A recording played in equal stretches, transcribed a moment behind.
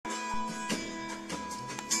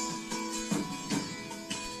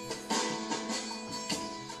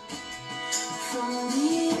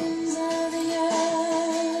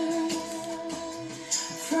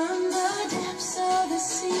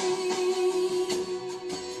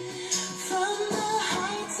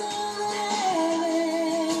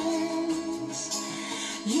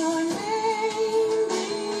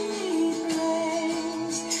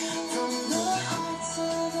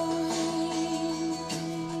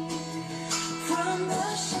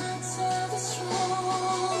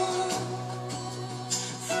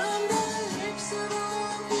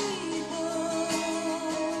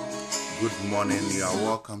morning. You are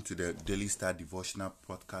welcome to the Daily Star Devotional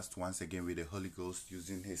Podcast once again with the Holy Ghost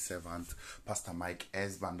using his servant, Pastor Mike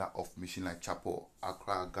S. Banda of Mission Life Chapel,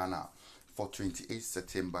 Accra, Ghana, for 28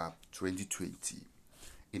 September 2020.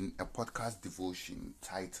 In a podcast devotion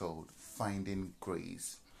titled Finding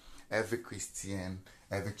Grace. Every Christian,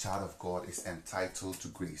 every child of God is entitled to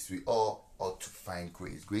grace. We all ought to find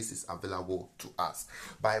grace. Grace is available to us.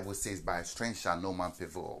 Bible says, by strength shall no man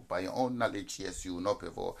prevail. By your own knowledge, yes, you will not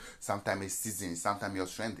prevail. Sometimes it's season. Sometimes your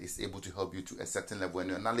strength is able to help you to a certain level, and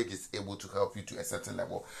your knowledge is able to help you to a certain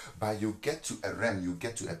level. But you get to a realm, you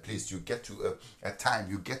get to a place, you get to a time,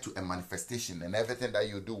 you get to a manifestation, and everything that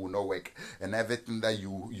you do will not work, and everything that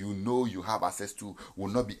you know you have access to will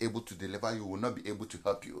not be able to deliver you, will not be able to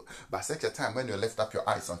help you. But such a time when you lift up your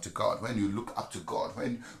eyes unto God, when you look up to God,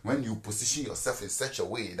 when you position yourself in such a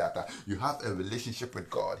way that you have a relationship with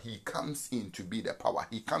God, He comes in to be the power.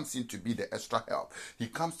 He comes in to be the extra help. He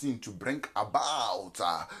comes in to bring about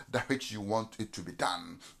that which you want it to be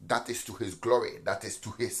done. That is to His glory. That is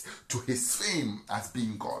to His fame as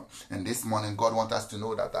being God. And this morning, God wants us to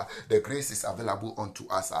know that the grace is available unto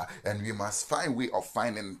us, and we must find way of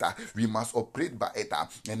finding it. We must operate by it,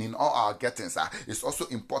 and in all our gettings, it's also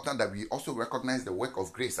important that we also recognize the work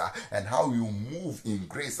of grace and how we move in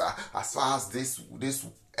grace as far as this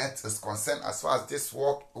earth is concerned, as far as this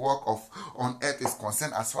work of on earth is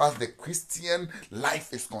concerned, as far as the Christian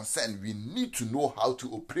life is concerned. We need to know how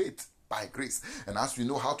to operate by grace. And as we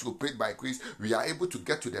know how to operate by grace, we are able to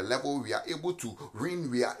get to the level, we are able to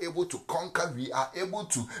reign, we are able to conquer, we are able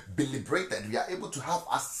to be liberated, we are able to have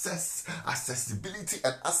accessibility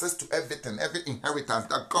and access to everything, every inheritance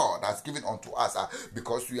that God has given unto us,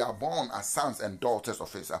 because we are born as sons and daughters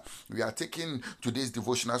of His. We are taking today's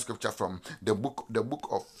devotional scripture from the book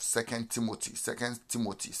of 2 Timothy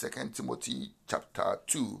chapter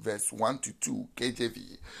 2 verse 1 to 2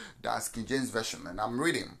 KJV. That's King James Version, and I'm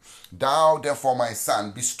reading. Thou therefore, my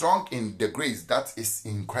son, be strong in the grace that is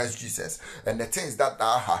in Christ Jesus, and the things that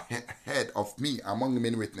thou hast heard of me among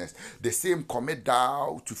many witnesses, the same commit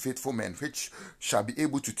thou to faithful men, which shall be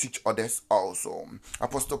able to teach others also.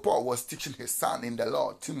 Apostle Paul was teaching his son in the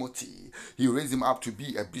Lord, Timothy. He raised him up to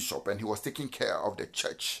be a bishop, and he was taking care of the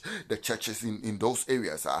churches in those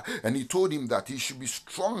areas, and he told him that he should be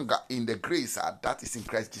stronger in the grace that is in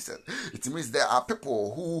Christ Jesus. It means there are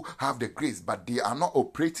people who have the grace, but they are not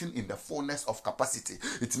operating in the fullness of capacity.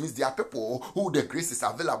 It means there are people who the grace is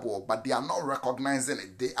available, but they are not recognizing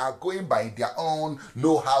it. They are going by their own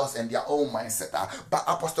know-hows and their own mindset. But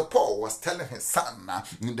Apostle Paul was telling his son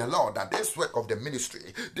in the Lord that this work of the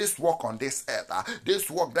ministry, this work on this earth,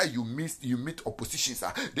 this work that you meet oppositions,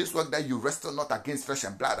 this work that you wrestle not against flesh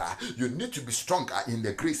and blood, you need to be stronger in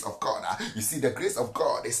the grace of God. You see, the grace of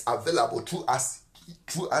God is available to us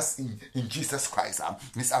in Jesus Christ.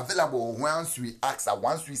 It's available once we ask,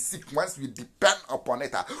 once we seek, once we depend upon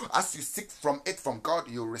it. As you seek from God,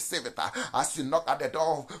 you receive it. As you knock at the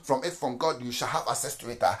door from God, you shall have access to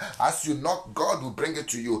it. As you knock, God will bring it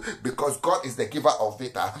to you, because God is the giver of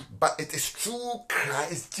it. But it is through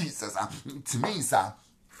Christ Jesus. It means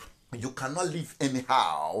you cannot live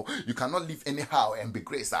anyhow. You cannot live anyhow and be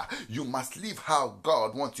grace. You must live how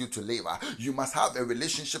God wants you to live. You must have a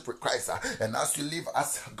relationship with Christ. And as you live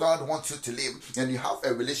as God wants you to live, and you have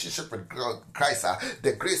a relationship with Christ,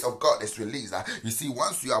 the grace of God is released. You see,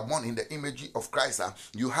 once you are born in the image of Christ,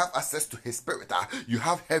 you have access to His Spirit. You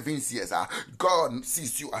have heaven's ears. God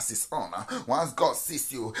sees you as His own. Once God sees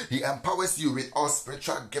you, He empowers you with all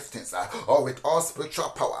spiritual giftings, or with all spiritual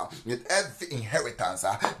power, with every inheritance,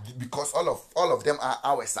 because all of them are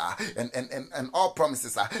ours, and all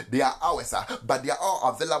promises, they are ours, but they are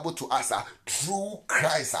all available to us through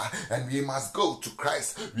Christ, and we must go to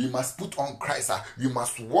Christ. We must put on Christ. We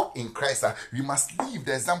must walk in Christ. We must live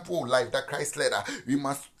the example life that Christ led. We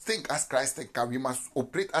must think as Christ think. We must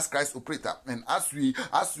operate as Christ operator. And as we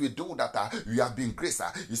do that, we have been graced.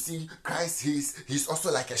 You see, Christ, he's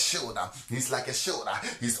also like a shield. He's like a shield.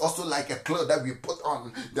 He's also like a cloth that we put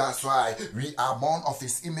on. That's why we are born of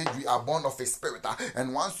His image. We are born of His Spirit.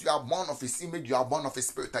 And once you are born of His image, you are born of His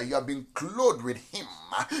Spirit. You have been clothed with Him.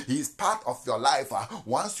 He is part of your life.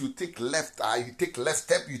 Once you take left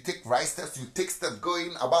step, you take right steps, you take steps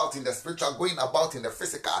going about in the spiritual, going about in the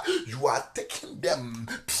physical. You are taking them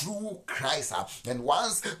through Christ. And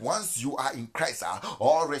once you are in Christ,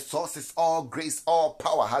 all resources, all grace, all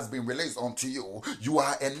power has been released unto you. You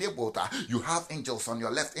are enabled. You have angels on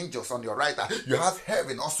your left, angels on your right. You have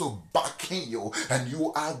heaven also backing you, and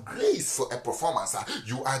you are graced for a performance.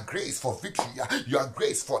 You are graced for victory. You are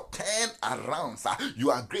graced for turn arounds. You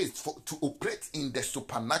are graced to operate in the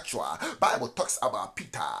supernatural. Bible talks about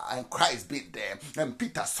Peter and Christ being there, and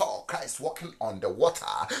Peter saw Christ walking on the water,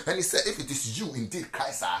 and he said, if it is you indeed,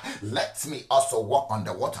 Christ, let me also walk on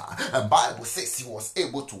the water. And Bible says he was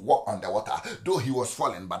able to walk on the water, though he was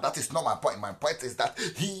falling. But that is not my point. My point is that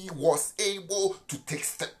he was able to take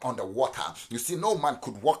step on the water. You see, no man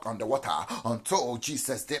could walk on the water until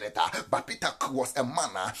Jesus did it. But Peter was a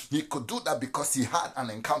man. He could do that because he had an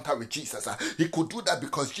encounter with Jesus. He could do that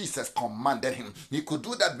because Jesus commanded him. He could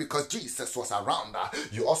do that because Jesus was around.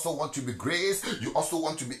 You also want to be graced. You also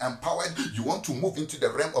want to be empowered. You want to move into the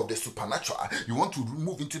realm of the supernatural. You want to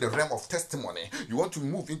move into the realm of testimony. You want to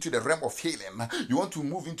move into the realm of healing. You want to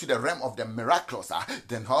move into the realm of the miraculous.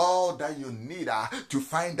 Then all that you need to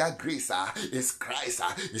find that grace is Christ.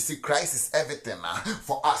 You see, Christ is everything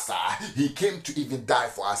for us. He came to even die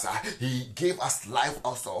for us. He gave us life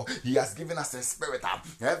also. He has given us a spirit.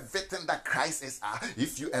 Everything that Christ is,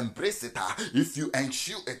 if you embrace it, if you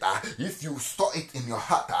ensure it, if you store it in your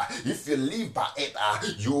heart, if you live by it,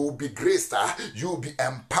 you will be graced, you will be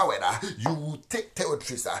empowered, you will take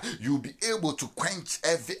territories, you will be able to quench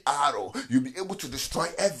every arrow, you'll be able to destroy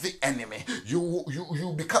every enemy,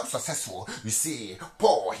 you become successful. You see,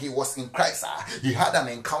 Paul, he was in Christ, he had an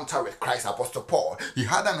encounter with Christ. Apostle Paul, he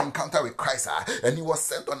had an encounter with Christ, and he was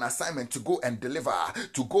sent on assignment to go and deliver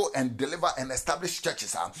and establish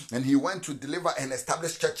churches, and he went to deliver and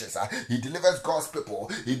establish churches. He delivers God's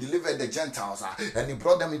people, he delivered the Gentiles, and he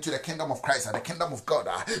brought them into the kingdom of Christ and the kingdom of God,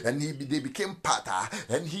 and they became part,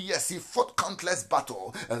 and he fought countless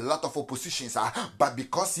battle, a lot of oppositions, but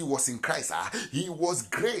because he was in Christ, he was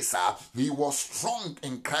grace, he was strong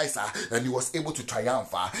in Christ, and he was able to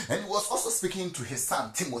triumph. And he was also speaking to his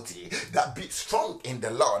son Timothy that be strong in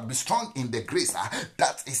the Lord, be strong in the grace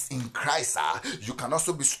that is in Christ. You can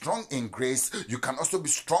also be strong in grace. You can also be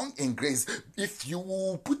strong in grace if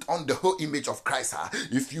you put on the whole image of Christ.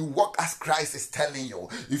 If you walk as Christ is telling you,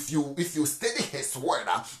 if you study his word,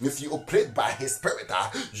 if you operate by his spirit,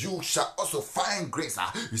 you shall also find grace.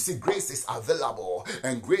 You see, grace is available,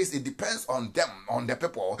 and grace, it depends on them, on the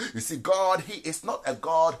people. You see, God, he is not a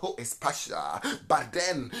God who is partial, but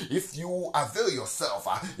then if you avail yourself,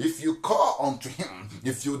 if you call unto him,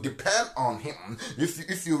 if you depend on him,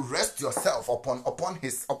 if you rest yourself upon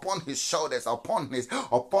his shoulders, upon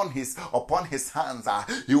his hands,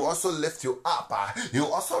 he will also lift you up. He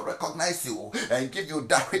will also recognize you and give you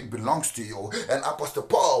that which belongs to you. And Apostle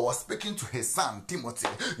Paul was speaking to his son Timothy.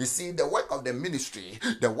 You see, the work of the ministry,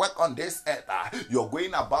 the work on this earth, you're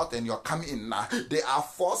going about and you're coming in. There are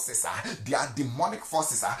forces, they are demonic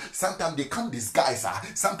forces. Sometimes they come disguised,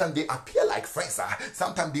 sometimes they appear like friends,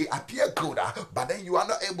 sometimes they appear good, but then you are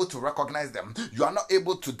not able to recognize them. You are not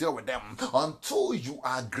able to deal with them until you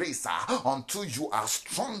are grace, until you are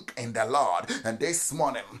strong in the Lord. And this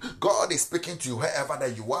morning, God is speaking to you wherever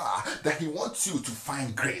that you are, that he wants you to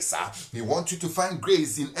find grace. He wants you to find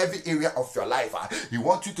grace in every area of your life. He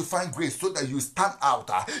wants you to find grace so that you stand out.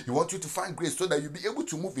 He wants you to find grace so that you'll be able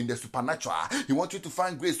to move in the supernatural. He wants you to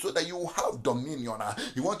find grace so that you will have dominion.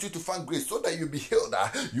 He wants you to find grace so that you'll be healed.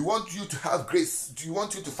 You want you to have grace. You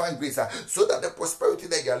want you to find grace so that the prosperity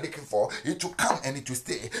that you are looking for, it will come and it will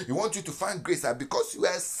stay. You want you to find grace because you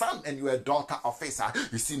are a son and you are a daughter of faith.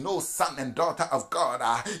 You see, no son and daughter of God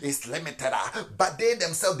is limited, but they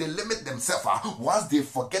themselves, they limit themselves once they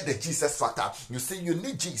forget the Jesus factor. You see, you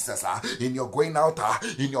need Jesus in your going out,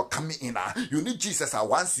 in your coming in. You need Jesus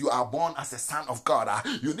once you are born as a son of God.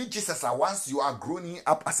 You need Jesus once you are growing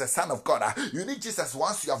up as a son of God. You need Jesus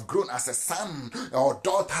once you have grown as a son or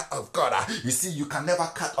daughter of God. You see, you can never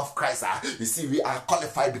cut off Christ. You see, we are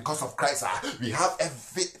qualified because of Christ. We have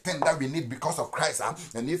everything that we need because of Christ.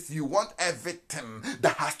 And if you want everything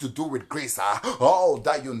that has to do with grace, all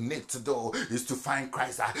that you need to do is to find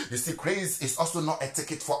Christ. You see, grace is also not a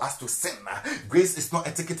ticket for us to sin. Grace is not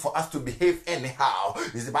a ticket for us to behave anyhow.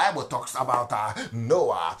 The Bible talks about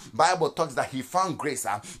Noah. Bible talks that he found grace.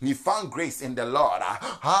 He found grace in the Lord.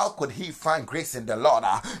 How could he find grace in the Lord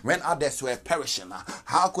when others were perishing?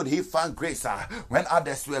 How could he find grace when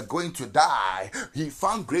others were going to die? He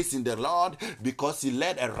found grace in the Lord because he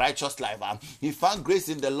led a righteous life. He found grace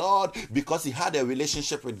in the Lord because he had a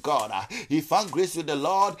relationship with God. He found grace with the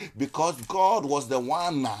Lord because God was the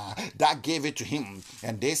one that gave it to him.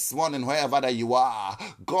 And this morning, wherever that you are,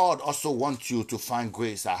 God also wants you to find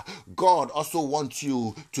grace. God also wants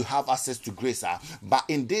you to have access to grace. But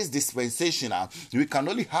in this dispensation, we can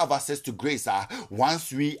only have access to grace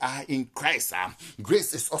once we are in Christ.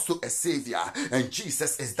 Grace is also a savior, and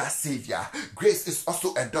Jesus is that savior. Grace is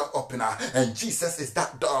also a door opener, and Jesus is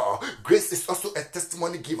that door. Grace is also a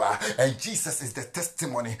testimony giver, and Jesus is the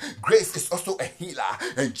testimony. Grace Grace is also a healer,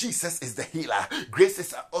 and Jesus is the healer. Grace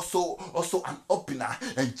is also an opener,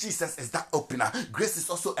 and Jesus is that opener. Grace is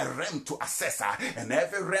also a realm to access, and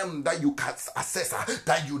every realm that you can access,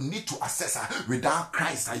 that you need to access, without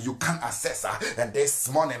Christ, you can't access. And this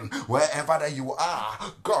morning, wherever that you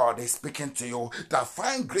are, God is speaking to you that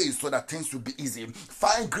find grace so that things will be easy.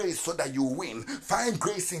 Find grace so that you win. Find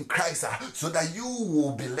grace in Christ so that you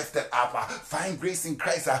will be lifted up. Find grace in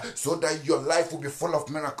Christ so that your life will be full of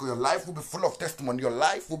miracle. Your life will be full of testimony. Your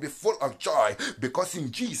life will be full of joy, because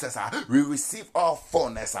in Jesus we receive all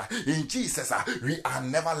fullness. In Jesus we are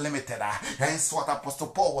never limited. Hence what Apostle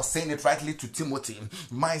Paul was saying it rightly to Timothy.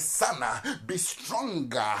 My son, be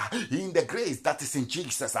stronger in the grace that is in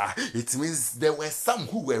Jesus. It means there were some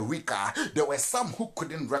who were weaker. There were some who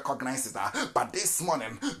couldn't recognize it. But this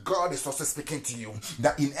morning, God is also speaking to you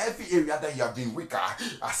that in every area that you have been weaker,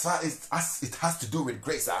 as far as it has to do with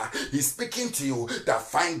grace, He's speaking to you that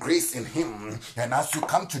find grace in Him. And as you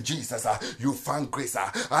come to Jesus, you find grace.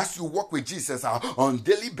 As you walk with Jesus on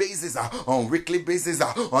daily basis, on weekly basis,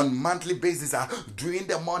 on monthly basis, during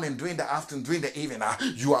the morning, during the afternoon, during the evening,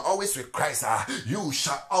 you are always with Christ. You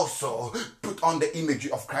shall also put on the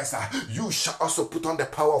imagery of Christ. You shall also put on the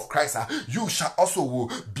power of Christ. You shall also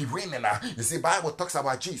be winning. You see, Bible talks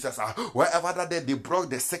about Jesus. Wherever that they brought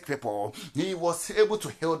the sick people, He was able to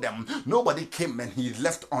heal them. Nobody came and He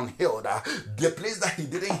left unhealed. The place that He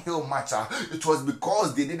didn't heal much, it was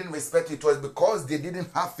because they didn't respect it. It was because they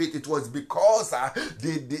didn't have faith. It was because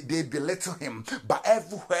they belittled Him. But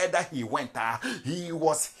everywhere that He went, He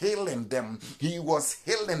was healing them. He was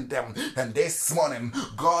healing them. And this morning,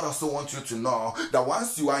 God also wants you to know that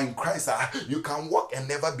once you are in Christ, you can walk and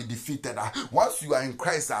never be defeated. Once you are in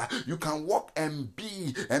Christ, you can walk and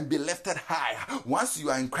be lifted high. Once you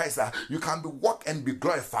are in Christ, you can walk and be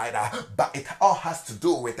glorified. But it all has to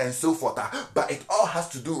do with and so forth. But it all has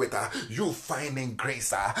to do with you finding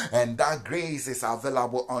grace, and that grace is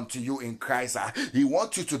available unto you in Christ. He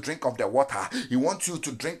wants you to drink of the water. He wants you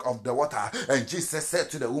to drink of the water. And Jesus said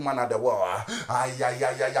to the woman at the well,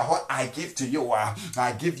 what I give to you,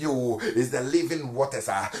 I give you is the living waters.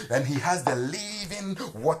 And He has the living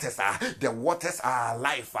waters. The waters are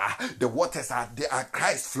life. The waters they are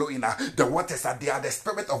Christ flowing. The waters they are the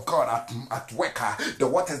Spirit of God at work. The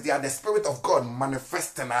waters they are the Spirit of God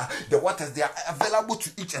manifesting. The waters they are available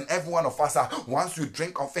to each and every one of us once you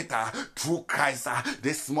drink of it through Christ.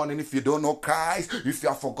 This morning, if you don't know Christ, if you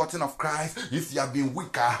have forgotten of Christ, if you have been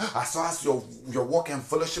weaker as far as your walk and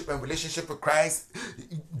fellowship and relationship with Christ,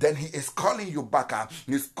 then He is calling you back.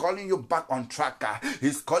 He's calling you back on track.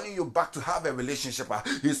 He's calling you back to have a relationship.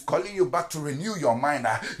 He's calling you back to renew your mind.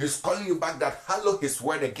 He's calling you back that hallow His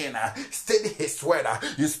word again. Study His word.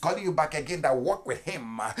 He's calling you back again that walk with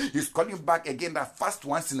Him. He's calling you back again that fast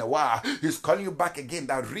once in a while. He's calling you back again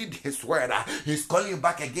that read His word. He's calling you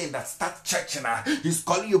back again that start churching. He's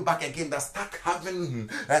calling you back again that start having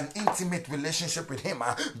an intimate relationship with Him,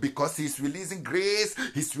 because He's releasing grace.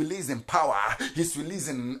 He's releasing power. He's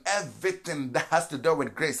releasing everything that has to do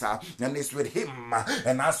with grace, and it's with Him.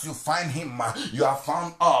 And as you find Him, you have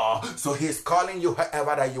found all. So He's calling you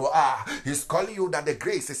wherever that you are. He's calling you that the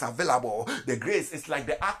grace is available. The grace is like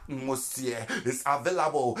the atmosphere. It's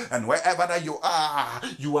available, and wherever that you are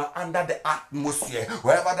under the atmosphere.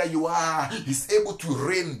 Wherever that you are, He's able to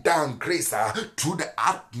rain down grace through the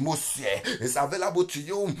atmosphere. It's available to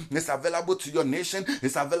you. It's available to your nation.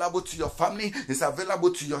 It's available to your family. It's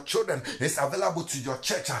available to your children. It's available to your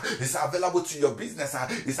church. It's available to your business.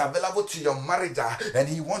 It's available to your marriage. And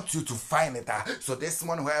He wants you to find it. So this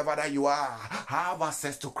morning, wherever that you are, have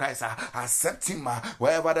access to Christ. Accept Him.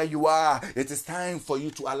 Wherever that you are, it is time for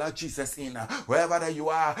you to allow Jesus in. Wherever that you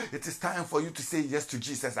are, it is time for you to say yes to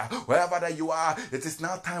Jesus. Wherever that you are, it is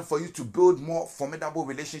now time for you to build more formidable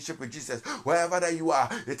relationship with Jesus. Wherever that you are,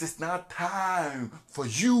 it is now time for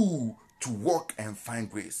you to walk and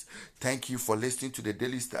find grace. Thank you for listening to the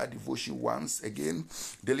Daily Star Devotion once again.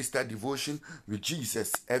 Daily Star Devotion with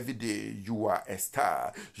Jesus. Every day you are a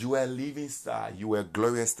star. You are a living star. You are a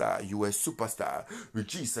glorious star. You are a superstar. With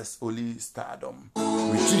Jesus, only stardom.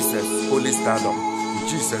 With Jesus, only stardom. With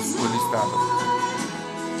Jesus, only stardom.